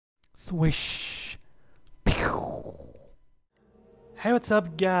Swish. Pew. Hey, what's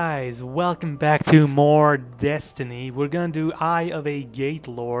up, guys? Welcome back to more Destiny. We're gonna do Eye of a Gate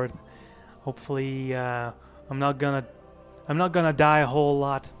Lord. Hopefully, I'm not gonna die a whole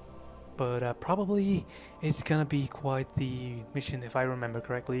lot, but probably it's gonna be quite the mission if I remember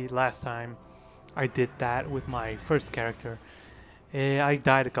correctly. Last time I did that with my first character, I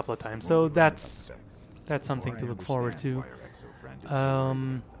died a couple of times, so that's something to look forward to.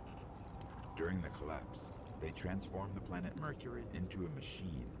 During the collapse, they transformed the planet Mercury into a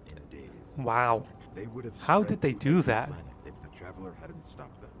machine in days. Wow. They would have How did they do that? If the Traveler hadn't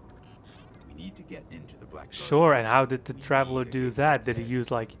stopped them. We need to get into the Black Garden. Sure, and how did the Traveler do that? Did he use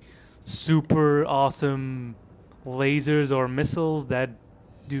like super awesome lasers or missiles that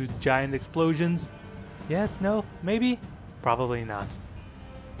do giant explosions? Yes, no, maybe? Probably not.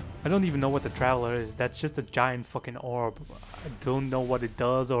 I don't even know what the Traveler is. That's just a giant fucking orb. I don't know what it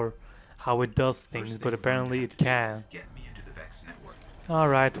does or how it does things, but apparently it can. Get me into the Vex network.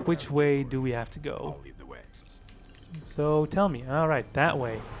 Alright, which way do we have to go? I'll lead the way. So tell me. Alright, that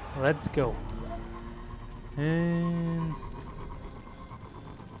way. Let's go. And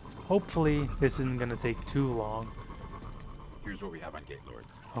hopefully this isn't gonna take too long. Here's what we have on Gate Lords.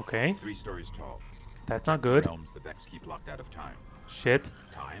 Okay, 3 stories tall. that's not good. Realms the Vex keep locked out of time. Shit.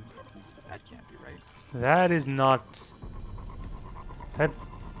 Time? That can't be right. That is not... That...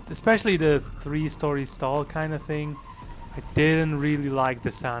 Especially the 3-story stall kind of thing. I didn't really like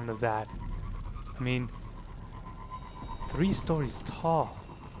the sound of that. I mean... 3 stories tall.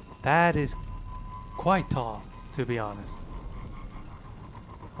 That is quite tall, to be honest.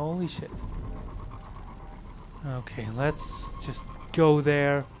 Holy shit. Okay, let's just go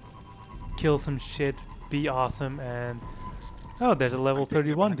there, kill some shit, be awesome, and... Oh, there's a level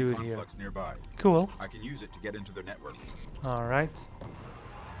 31 dude here. Nearby. Cool. I can use it to get into their network. Alright.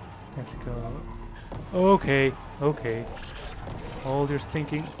 Let's go. Okay, okay. Hold your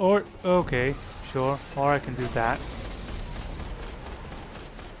stinking... Or... Okay, sure. Or I can do that.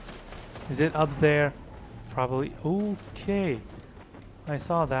 Is it up there? Probably. Okay. I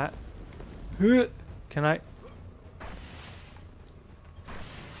saw that. Can I...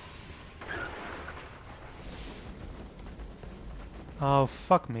 Oh,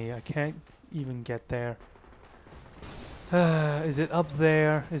 fuck me. I can't even get there. Is it up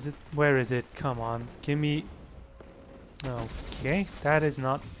there? Is it... Where is it? Come on. Give me... Okay, that is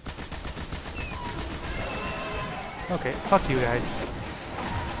not... Okay, fuck you guys.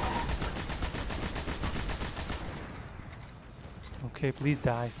 Okay, please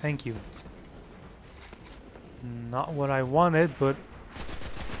die. Thank you. Not what I wanted, but...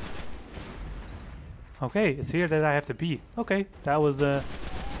 Okay, it's here that I have to be. Okay, that was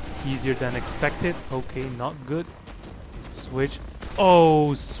easier than expected. Okay, not good. Switch.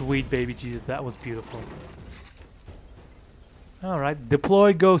 Oh, sweet baby Jesus, that was beautiful. Alright,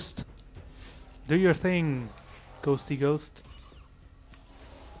 deploy ghost. Do your thing, ghosty ghost.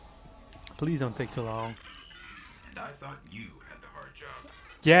 Please don't take too long. And I thought you had the hard job.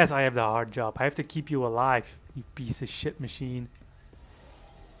 Yes, I have the hard job. I have to keep you alive, you piece of shit machine.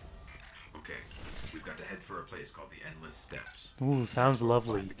 Okay, we've got to head for a place called the Endless Steps. Ooh, sounds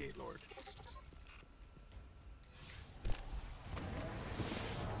lovely. Find the Gate Lord.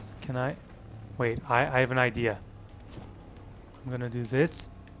 Can I? Wait, I have an idea. I'm gonna do this.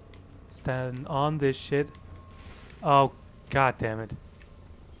 Stand on this shit. Oh, god damn it.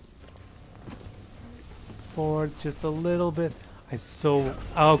 Forward just a little bit.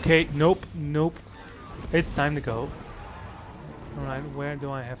 Okay, nope, nope. It's time to go. Alright, where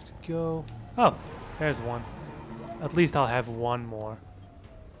do I have to go? Oh, there's one. At least I'll have one more.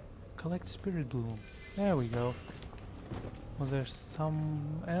 Collect Spirit Bloom. There we go. Was there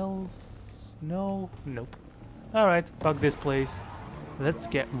some else? No? Nope. Alright, fuck this place. Let's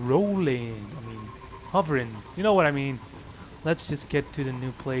get rolling. I mean, hovering. You know what I mean. Let's just get to the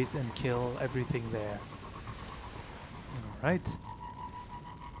new place and kill everything there. Alright.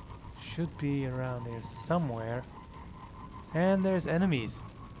 Should be around here somewhere. And there's enemies.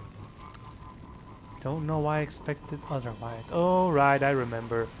 Don't know why I expected otherwise. Oh, right, I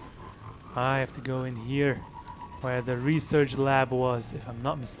remember. I have to go in here, where the research lab was, if I'm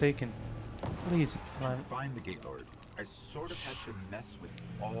not mistaken. Please, To find the Gate Lord, I sort of had to mess with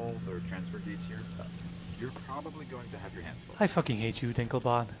all their transfer gates here. You're probably going to have your hands full. I fucking hate you,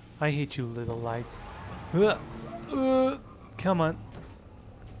 Dinklebot. I hate you, little light. Come on.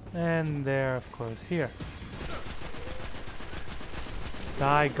 And there, of course, here.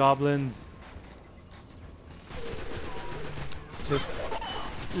 Die, goblins. Just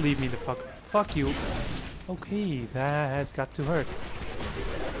leave me the fuck. Fuck you. Okay, that has got to hurt.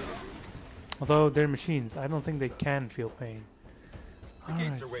 Although they're machines, I don't think they can feel pain. The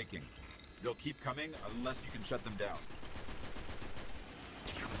gates are Alright. waking. They'll keep coming unless you can shut them down.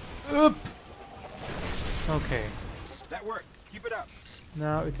 Oop! Okay. That worked. Keep it up.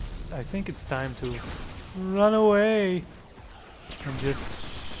 Now I think it's time to run away and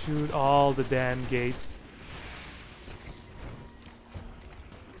just shoot all the damn gates.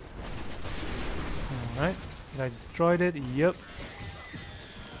 Alright, I destroyed it. Yep.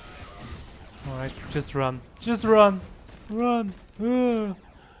 Alright, just run. Just run! Run!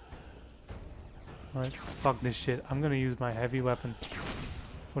 Alright, fuck this shit. I'm gonna use my heavy weapon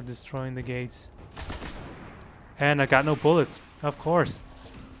for destroying the gates. And I got no bullets, of course.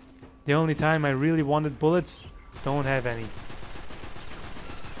 The only time I really wanted bullets, don't have any.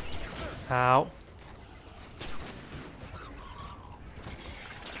 Ow.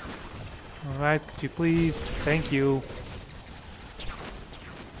 Alright, could you please? Thank you.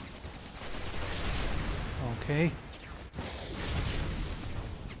 Okay.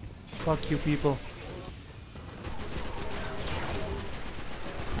 Fuck you people.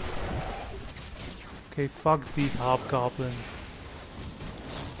 Okay, fuck these hobgoblins.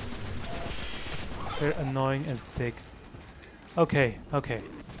 They're annoying as dicks. Okay, okay.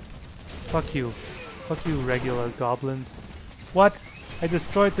 Fuck you. Fuck you, regular goblins. What? I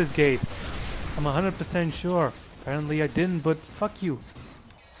destroyed this gate. I'm 100% sure. Apparently I didn't, but fuck you.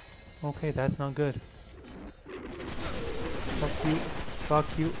 Okay, that's not good. Fuck you.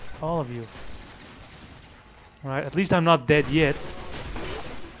 Fuck you. All of you. Alright, at least I'm not dead yet.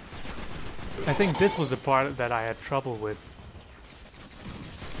 I think this was the part that I had trouble with.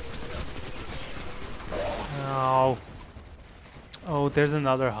 Oh. Oh, there's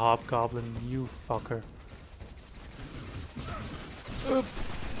another hobgoblin, you fucker.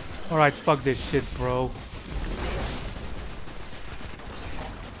 Alright, fuck this shit, bro.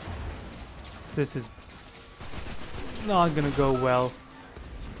 This is not gonna go well.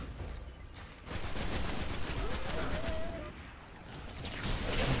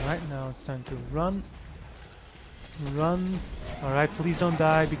 Alright, now it's time to run. Run. Alright, please don't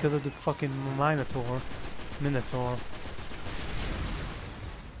die because of the fucking Minotaur.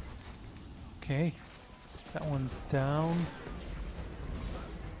 Okay. That one's down.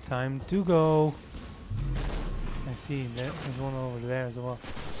 Time to go. I see, there's one over there as well.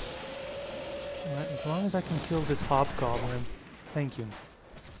 Alright, as long as I can kill this hobgoblin. Thank you.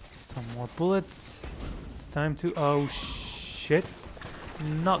 Some more bullets. It's time to... Oh, shit.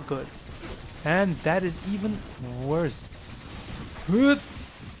 Not good. And that is even worse.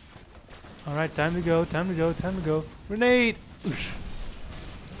 Alright, time to go, time to go, time to go. Grenade!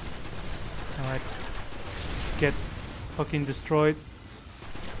 Alright. Get fucking destroyed.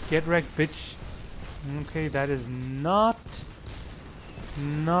 Get wrecked, bitch. Okay, that is not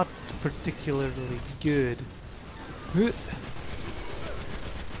particularly good.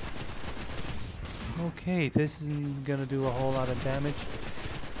 Okay, this isn't gonna do a whole lot of damage.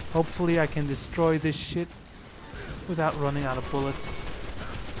 Hopefully I can destroy this shit without running out of bullets.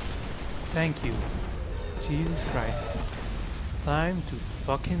 Thank you. Jesus Christ. Time to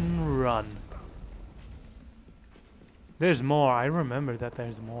fucking run. There's more. I remember that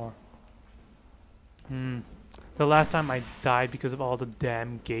there's more. The last time I died because of all the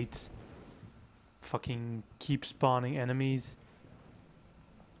damn gates. Fucking keep spawning enemies.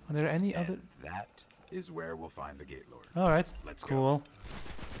 Are there any other... That is where we'll find the Gate Lord. Alright, Let's cool.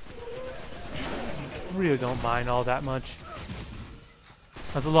 Really don't mind all that much.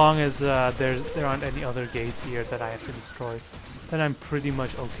 As long as there aren't any other gates here that I have to destroy, then I'm pretty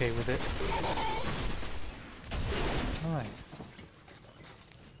much okay with it. Alright.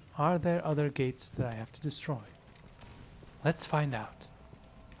 Are there other gates that I have to destroy? Let's find out.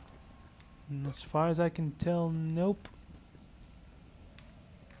 And as far as I can tell, nope.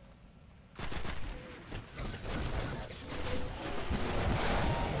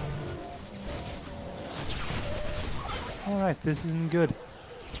 Alright, this isn't good.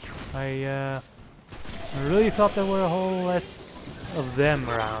 I really thought there were a whole less of them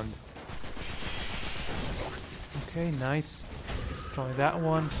around. Okay, nice. Destroy that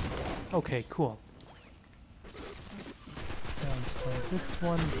one. Okay, cool. Now destroy this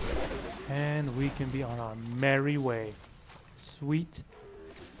one. And we can be on our merry way. Sweet.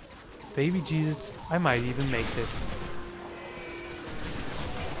 Baby Jesus, I might even make this.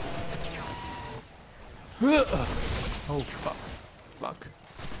 Oh, fuck. Fuck.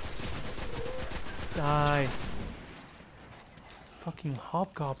 Die. Fucking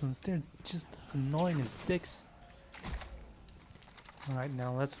hobgoblins, they're just annoying as dicks. Alright,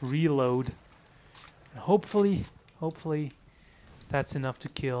 now let's reload. And hopefully, That's enough to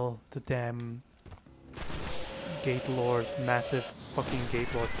kill the damn Gate Lord, massive fucking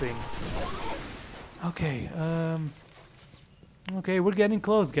Gate Lord thing. Okay, okay, we're getting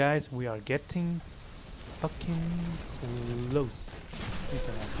close, guys. We are getting fucking close. We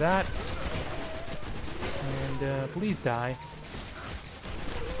can have that. And please die.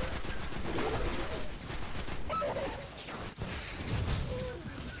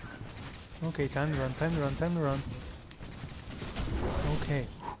 Okay, time to run, time to run, time to run. Okay.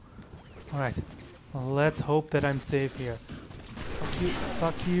 Alright. Let's hope that I'm safe here. Fuck you,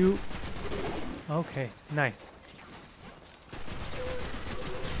 fuck you. Okay, nice.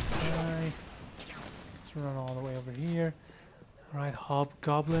 Alright. Let's run all the way over here. Alright,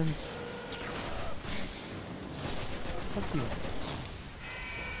 hobgoblins. Fuck you.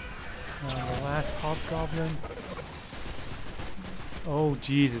 The last hobgoblin. Oh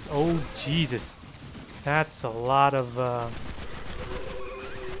Jesus, oh Jesus. That's a lot of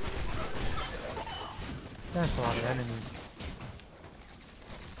that's a lot of enemies.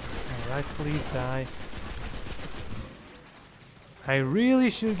 Alright, please die. I really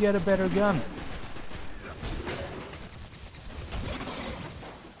should get a better gun.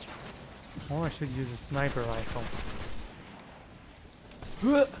 Or I should use a sniper rifle.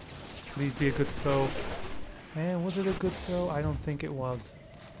 Please be a good throw. And was it a good throw? I don't think it was.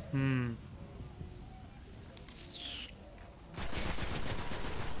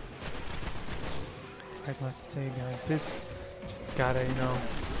 Right, let's stay behind this. Just gotta, you know,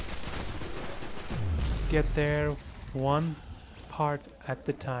 get there one part at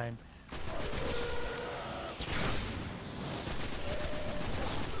the time.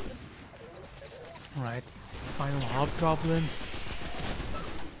 Right, final hobgoblin.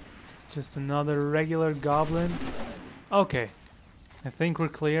 Just another regular goblin. Okay, I think we're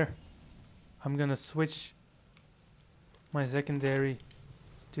clear. I'm gonna switch my secondary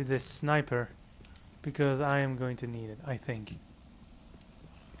to this sniper because I am going to need it, I think.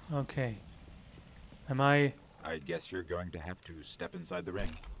 Okay. Am I... I guess you're going to have to step inside the ring.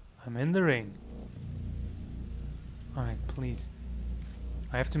 I'm in the ring. Alright, please.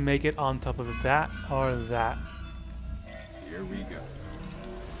 I have to make it on top of that or that. Here we go.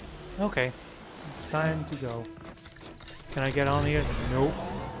 Okay, time to go. Can I get on here? Nope.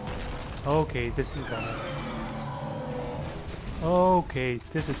 Okay, this is bad. Okay,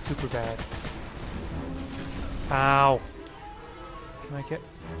 this is super bad. Ow. Can I get...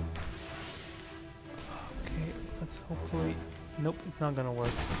 Okay, let's hopefully... Nope, it's not gonna work.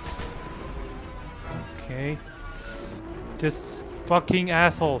 Okay. Just fucking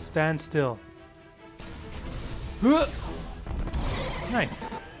asshole, stand still. Nice.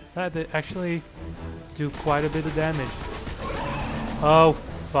 That did actually do quite a bit of damage. Oh,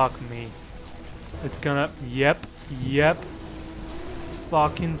 fuck me. It's gonna... Yep.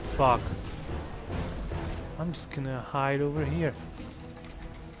 Fucking fuck. I'm just gonna hide over here.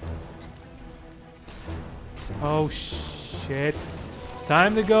 Oh, shit.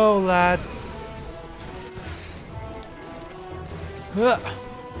 Time to go, lads. Huh.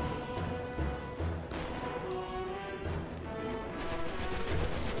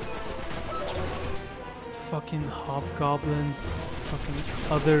 Fucking hobgoblins.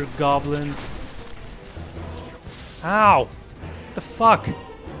 Fucking other goblins. Ow! What the fuck?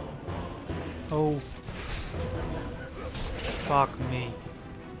 Oh. Fuck me.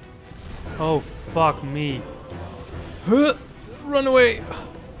 Oh, fuck me. Huh! Run away!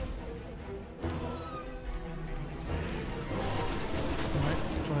 Alright,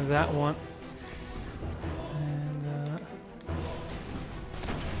 destroy that one.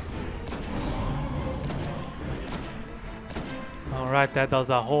 Alright, that does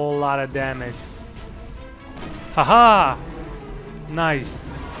a whole lot of damage. Haha! Nice.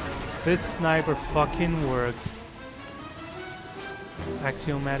 This sniper fucking worked.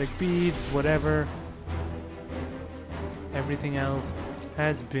 Axiomatic beads, whatever. Everything else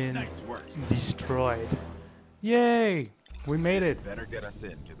has been destroyed. Yay! We made it. Better get us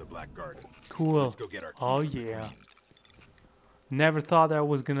into the Black Garden. Cool. Let's go get our Oh yeah. Never thought I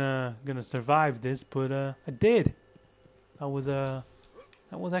was gonna survive this, but I did. That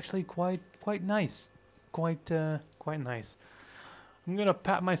was actually quite nice. Quite nice. I'm gonna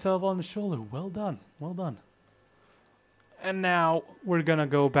pat myself on the shoulder. Well done. Well done. And now we're gonna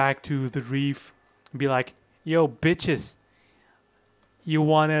go back to the reef and be like, yo, bitches. You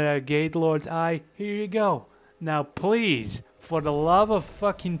wanted a Gate Lord's eye? Here you go. Now please, for the love of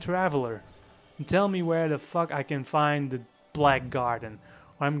fucking Traveler, tell me where the fuck I can find the Black Garden.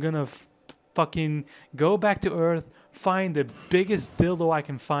 Or I'm gonna fucking go back to Earth, find the biggest dildo I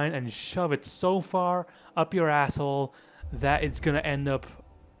can find and shove it so far up your asshole that it's gonna end up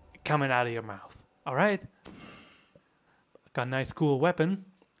coming out of your mouth. All right. Got a nice, cool weapon,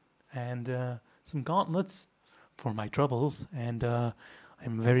 and some gauntlets for my troubles. And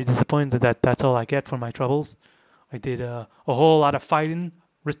I'm very disappointed that that's all I get for my troubles. I did a whole lot of fighting,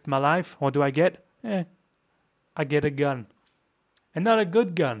 risked my life. What do I get? I get a gun, and not a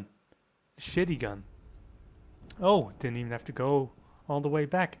good gun, a shitty gun. Oh, didn't even have to go all the way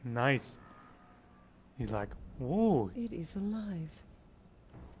back. Nice. He's like, whoa. It is alive.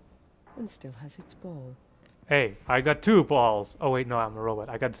 And still has its ball. Hey, I got 2 balls. Oh wait, no, I'm a robot.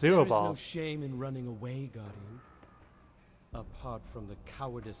 I got 0 There is no balls. shame in running away, Guardian. Apart from the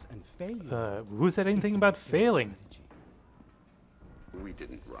cowardice and failure. Who said anything it's about a fair failing? strategy. We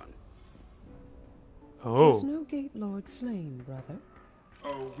didn't run. Was Oh. no Gate Lord slain, brother?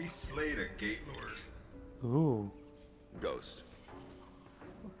 Oh, we slayed a Gate Lord. Ooh. Ghost.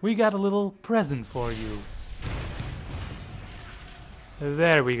 We got a little present for you.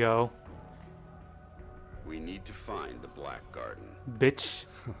 There we go. We need to find the Black Garden. Bitch.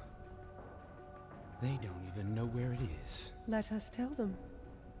 They don't even know where it is. Let us tell them.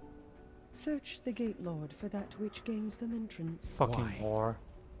 Search the Gate Lord for that which gains them entrance. Fucking Why? whore.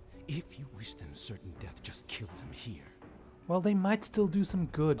 If you wish them certain death, just kill them here. Well, they might still do some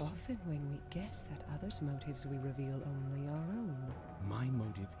good. Often when we guess at others' motives, we reveal only our own. My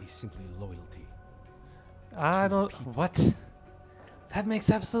motive is simply loyalty. I don't... What? That makes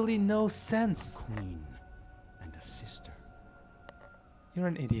absolutely no sense. Queen and a sister. You're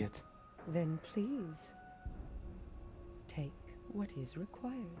an idiot. Then please, take what is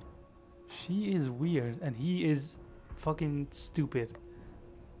required. She is weird, and he is fucking stupid.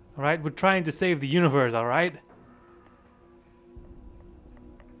 Alright, we're trying to save the universe, alright?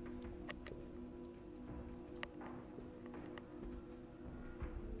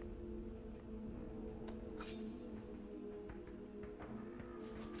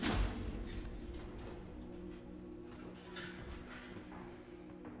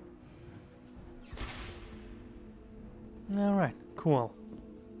 Alright, cool.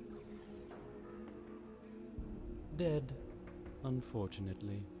 Dead,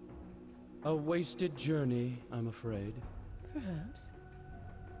 unfortunately. A wasted journey, I'm afraid. Perhaps.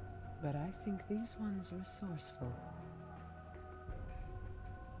 But I think these ones resourceful.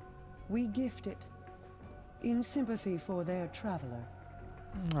 We gift it in sympathy for their traveler.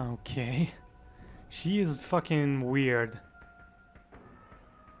 Okay. She is fucking weird.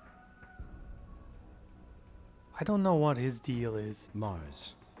 I don't know what his deal is.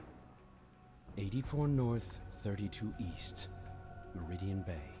 Mars. 84 North, 32 East. Meridian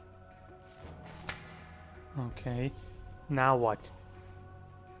Bay. Okay. Now what?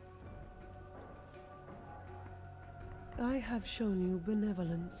 I have shown you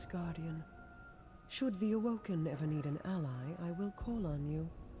benevolence, Guardian. Should the Awoken ever need an ally, I will call on you.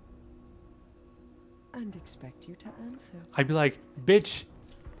 And expect you to answer. I'd be like, bitch,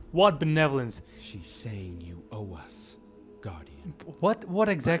 what benevolence? She's saying you owe us, Guardian. What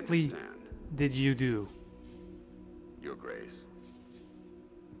exactly I understand, did you do? Your Grace.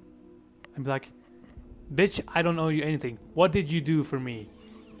 I'd be like, bitch, I don't owe you anything. What did you do for me?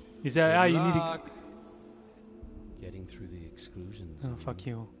 You said, ah, you need to... Getting through the exclusions. Oh, fuck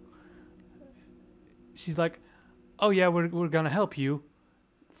you. She's like, oh yeah, we're gonna help you.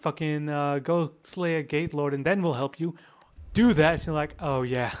 Fucking go slay a Gate Lord and then we'll help you. Do that. She's like, oh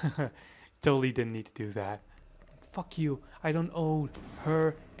yeah, totally didn't need to do that. Fuck you. I don't owe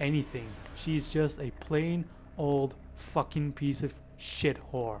her anything. She's just a plain old fucking piece of shit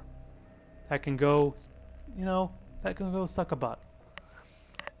whore. That can go, you know, that can go suck a butt.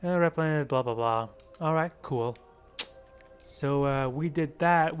 Red planet, blah blah blah. Alright, cool. So we did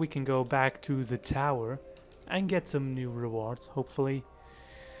that. We can go back to the tower and get some new rewards, hopefully.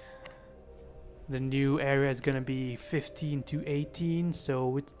 The new area is gonna be 15 to 18,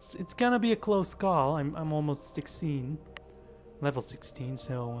 so it's gonna be a close call. I'm almost 16, level 16,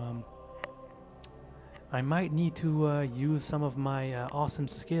 so I might need to use some of my awesome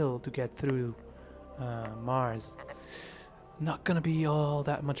skill to get through Mars. Not gonna be all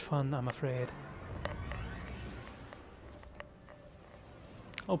that much fun, I'm afraid.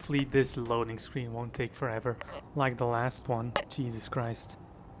 Hopefully this loading screen won't take forever, like the last one. Jesus Christ.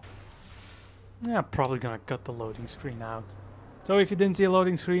 Yeah, I'm probably gonna cut the loading screen out. So if you didn't see a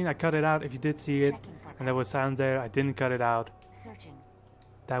loading screen, I cut it out. If you did see it, and there was sound there, I didn't cut it out. Searching.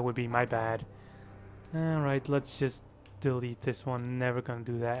 That would be my bad. Alright, let's just delete this one. Never gonna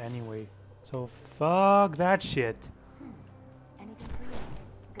do that anyway. So fuck that shit. Anything for you?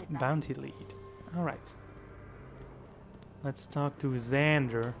 Good night. Bounty lead. Alright. Let's talk to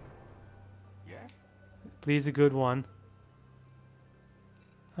Xander. Yes? Please a good one.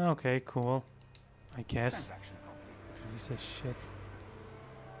 Okay, cool. I guess. Transaction complete. Piece of shit.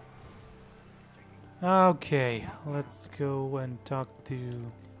 Okay, let's go and talk to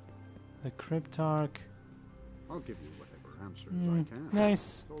the Cryptarch. I'll give you whatever answers Mm, I can.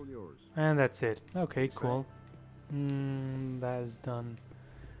 nice. It's all yours. And that's it. Okay, cool. That is done.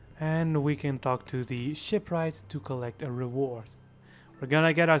 And we can talk to the shipwright to collect a reward. We're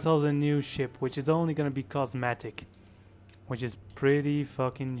gonna get ourselves a new ship, which is only gonna be cosmetic. Which is pretty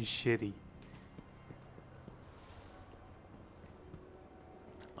fucking shitty.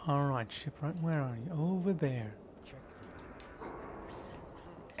 Alright, shipwright, where are you? Over there.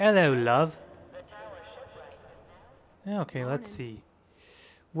 Hello, love. Okay, let's see.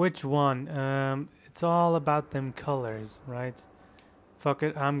 Which one? It's all about them colors, right? Fuck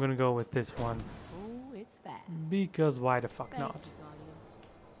it, I'm gonna go with this one. Oh, it's fast. Because why the fuck Thank not?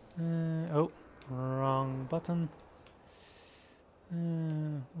 you, Guardian. Oh, wrong button.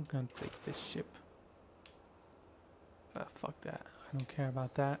 We're gonna take this ship. Fuck that. I don't care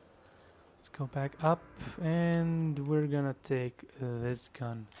about that. Let's go back up and we're gonna take this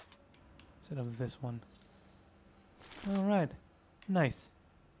gun instead of this one. Alright. Nice.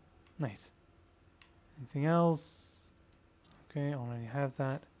 Nice. Anything else? Okay, already have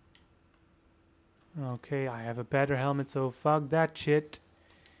that. Okay, I have a better helmet, so fuck that shit.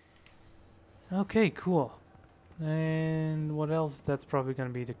 Okay, cool. And what else? That's probably gonna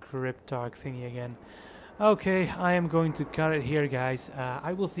be the Cryptarch thingy again. Okay, I am going to cut it here, guys.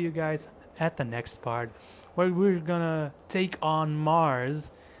 I will see you guys at the next part, where we're gonna take on Mars.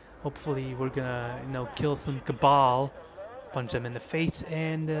 Hopefully, we're gonna, you know, kill some Cabal, punch them in the face,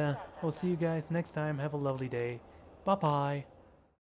 and we'll see you guys next time. Have a lovely day. Bye bye.